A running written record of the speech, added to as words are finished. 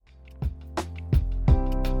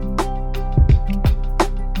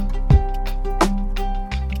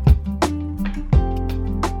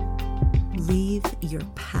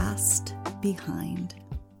behind.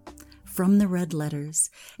 From the red letters,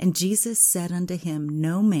 and Jesus said unto him,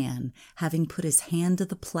 No man, having put his hand to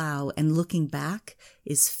the plow and looking back,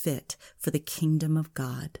 is fit for the kingdom of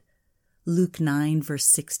God. Luke 9, verse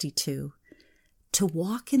 62. To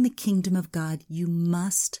walk in the kingdom of God, you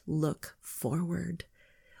must look forward.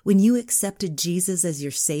 When you accepted Jesus as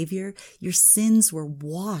your Savior, your sins were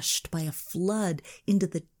washed by a flood into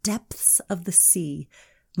the depths of the sea.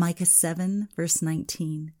 Micah 7, verse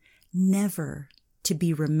 19. Never to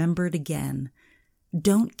be remembered again.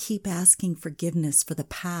 Don't keep asking forgiveness for the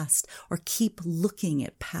past or keep looking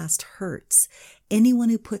at past hurts. Anyone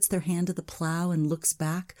who puts their hand to the plow and looks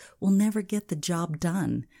back will never get the job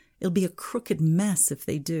done. It'll be a crooked mess if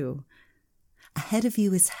they do. Ahead of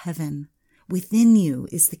you is heaven. Within you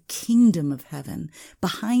is the kingdom of heaven.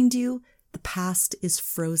 Behind you, the past is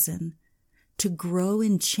frozen. To grow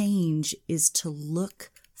and change is to look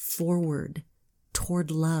forward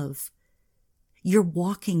toward love. You're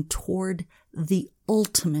walking toward the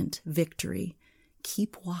ultimate victory.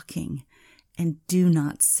 Keep walking and do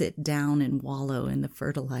not sit down and wallow in the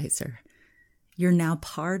fertilizer. You're now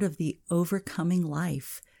part of the overcoming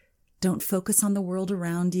life. Don't focus on the world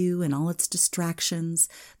around you and all its distractions.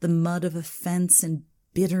 The mud of offense and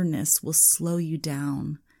bitterness will slow you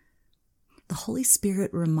down. The Holy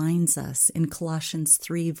Spirit reminds us in Colossians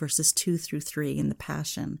 3, verses 2 through 3 in the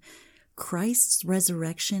Passion, Christ's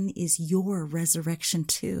resurrection is your resurrection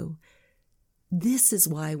too. This is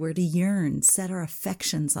why we're to yearn, set our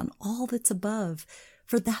affections on all that's above,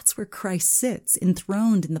 for that's where Christ sits,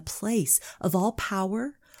 enthroned in the place of all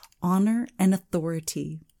power, honor, and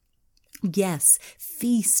authority. Yes,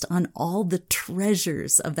 feast on all the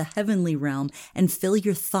treasures of the heavenly realm and fill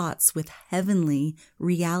your thoughts with heavenly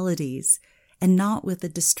realities and not with the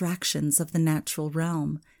distractions of the natural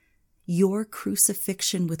realm. Your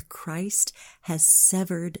crucifixion with Christ has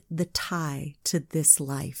severed the tie to this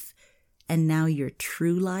life, and now your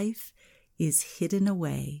true life is hidden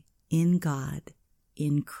away in God,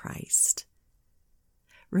 in Christ.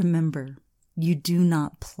 Remember, you do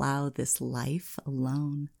not plow this life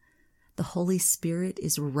alone. The Holy Spirit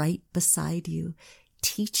is right beside you,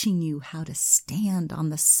 teaching you how to stand on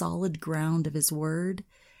the solid ground of His Word,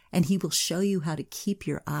 and He will show you how to keep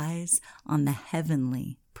your eyes on the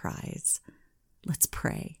heavenly prize. Let's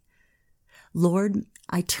pray. Lord,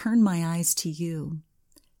 I turn my eyes to you.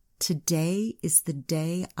 Today is the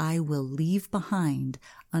day I will leave behind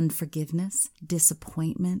unforgiveness,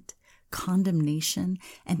 disappointment, condemnation,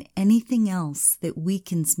 and anything else that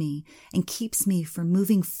weakens me and keeps me from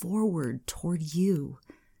moving forward toward you.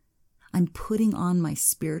 I'm putting on my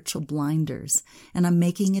spiritual blinders, and I'm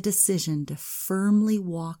making a decision to firmly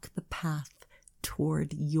walk the path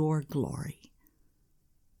toward your glory.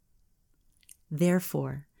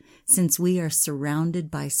 Therefore, since we are surrounded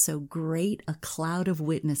by so great a cloud of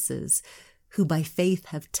witnesses who by faith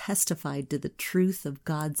have testified to the truth of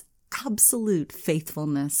God's absolute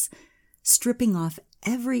faithfulness, stripping off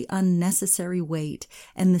every unnecessary weight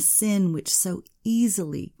and the sin which so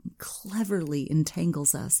easily, cleverly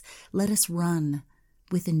entangles us, let us run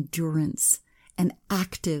with endurance and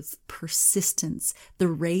active persistence the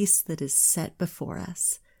race that is set before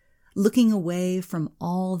us, looking away from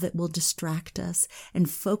all that will distract us and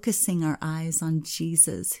focusing our eyes on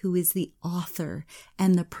Jesus, who is the author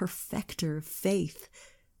and the perfecter of faith,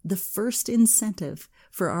 the first incentive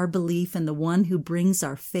for our belief in the one who brings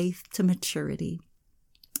our faith to maturity,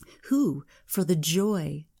 who, for the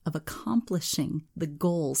joy of accomplishing the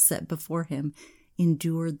goal set before him,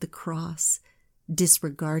 endured the cross,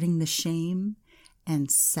 disregarding the shame,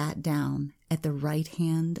 and sat down at the right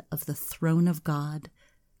hand of the throne of God,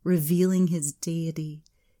 revealing his deity,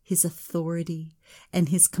 his authority, and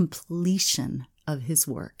his completion of his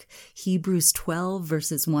work. Hebrews 12,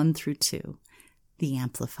 verses 1 through 2, the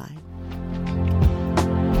Amplified.